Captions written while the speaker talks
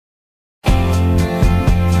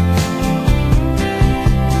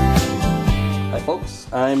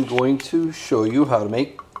I'm going to show you how to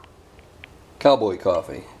make cowboy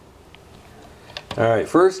coffee. Alright,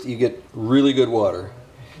 first you get really good water.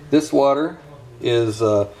 This water is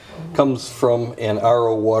comes from an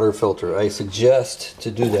RO water filter. I suggest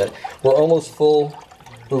to do that. We're almost full.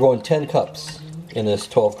 We're going 10 cups in this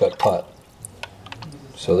 12 cup pot.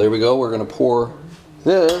 So there we go. We're going to pour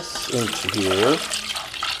this into here.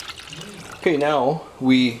 Okay, now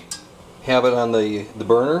we have it on the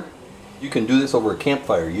burner. You can do this over a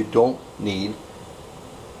campfire. You don't need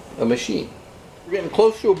a machine. We're getting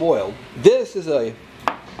close to a boil. This is a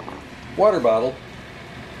water bottle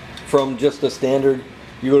from just a standard,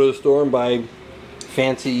 you go to the store and buy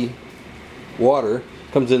fancy water,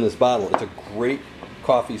 comes in this bottle. It's a great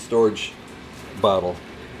coffee storage bottle.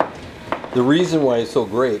 The reason why it's so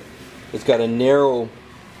great, it's got a narrow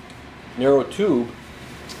tube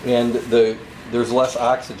and there's less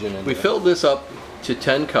oxygen in it. We filled this up to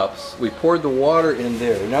 10 cups. We poured the water in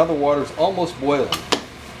there. Now the water's almost boiling.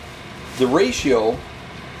 The ratio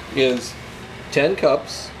is 10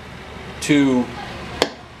 cups to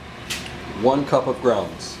 1 cup of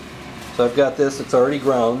grounds. So I've got this, it's already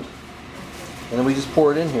ground, and then we just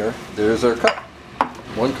pour it in here. There's our cup.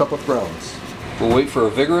 1 cup of grounds. We'll wait for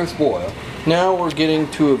a vigorous boil. Now we're getting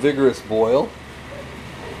to a vigorous boil.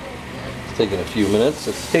 It's taking a few minutes.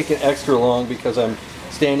 It's taking extra long because I'm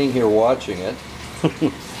standing here watching it.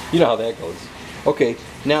 You know how that goes. Okay,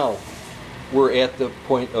 now we're at the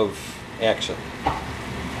point of action.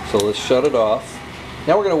 So let's shut it off.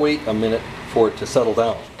 Now we're going to wait a minute for it to settle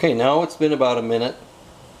down. Okay, now it's been about a minute.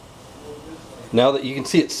 Now that you can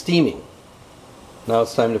see it steaming, now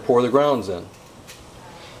it's time to pour the grounds in.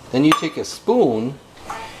 Then you take a spoon,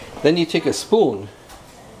 and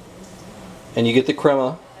you get the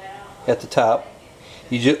crema at the top.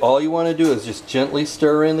 All you want to do is just gently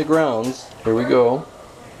stir in the grounds. Here we go.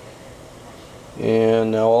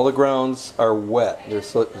 And now all the grounds are wet.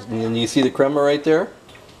 And you see the crema right there?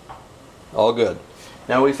 All good.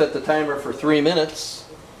 Now we set the timer for 3 minutes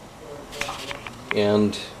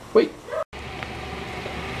and wait.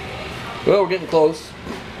 Well, we're getting close.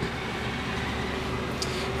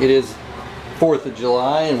 It is 4th of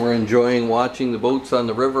July and we're enjoying watching the boats on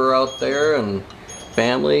the river out there and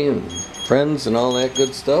family and friends and all that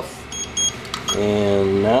good stuff.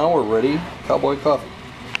 And now we're ready, cowboy coffee.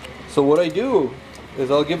 So what I do is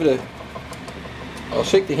I'll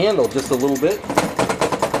shake the handle just a little bit,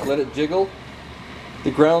 let it jiggle.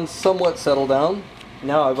 The grounds somewhat settle down.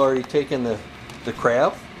 Now I've already taken the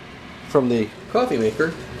carafe from the coffee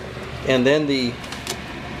maker and then the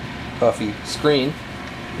coffee screen,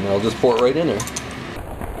 and I'll just pour it right in there.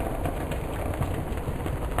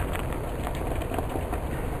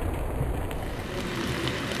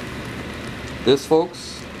 This,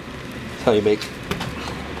 folks, is how you make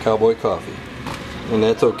cowboy coffee. And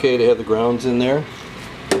that's okay to have the grounds in there.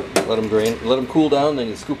 Let them drain, let them cool down, then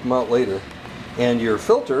you scoop them out later. And your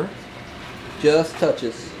filter just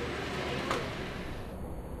touches.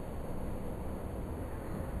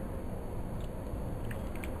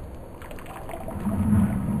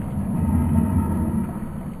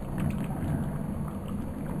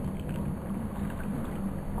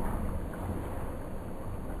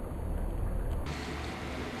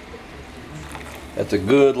 That's a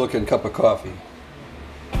good looking cup of coffee.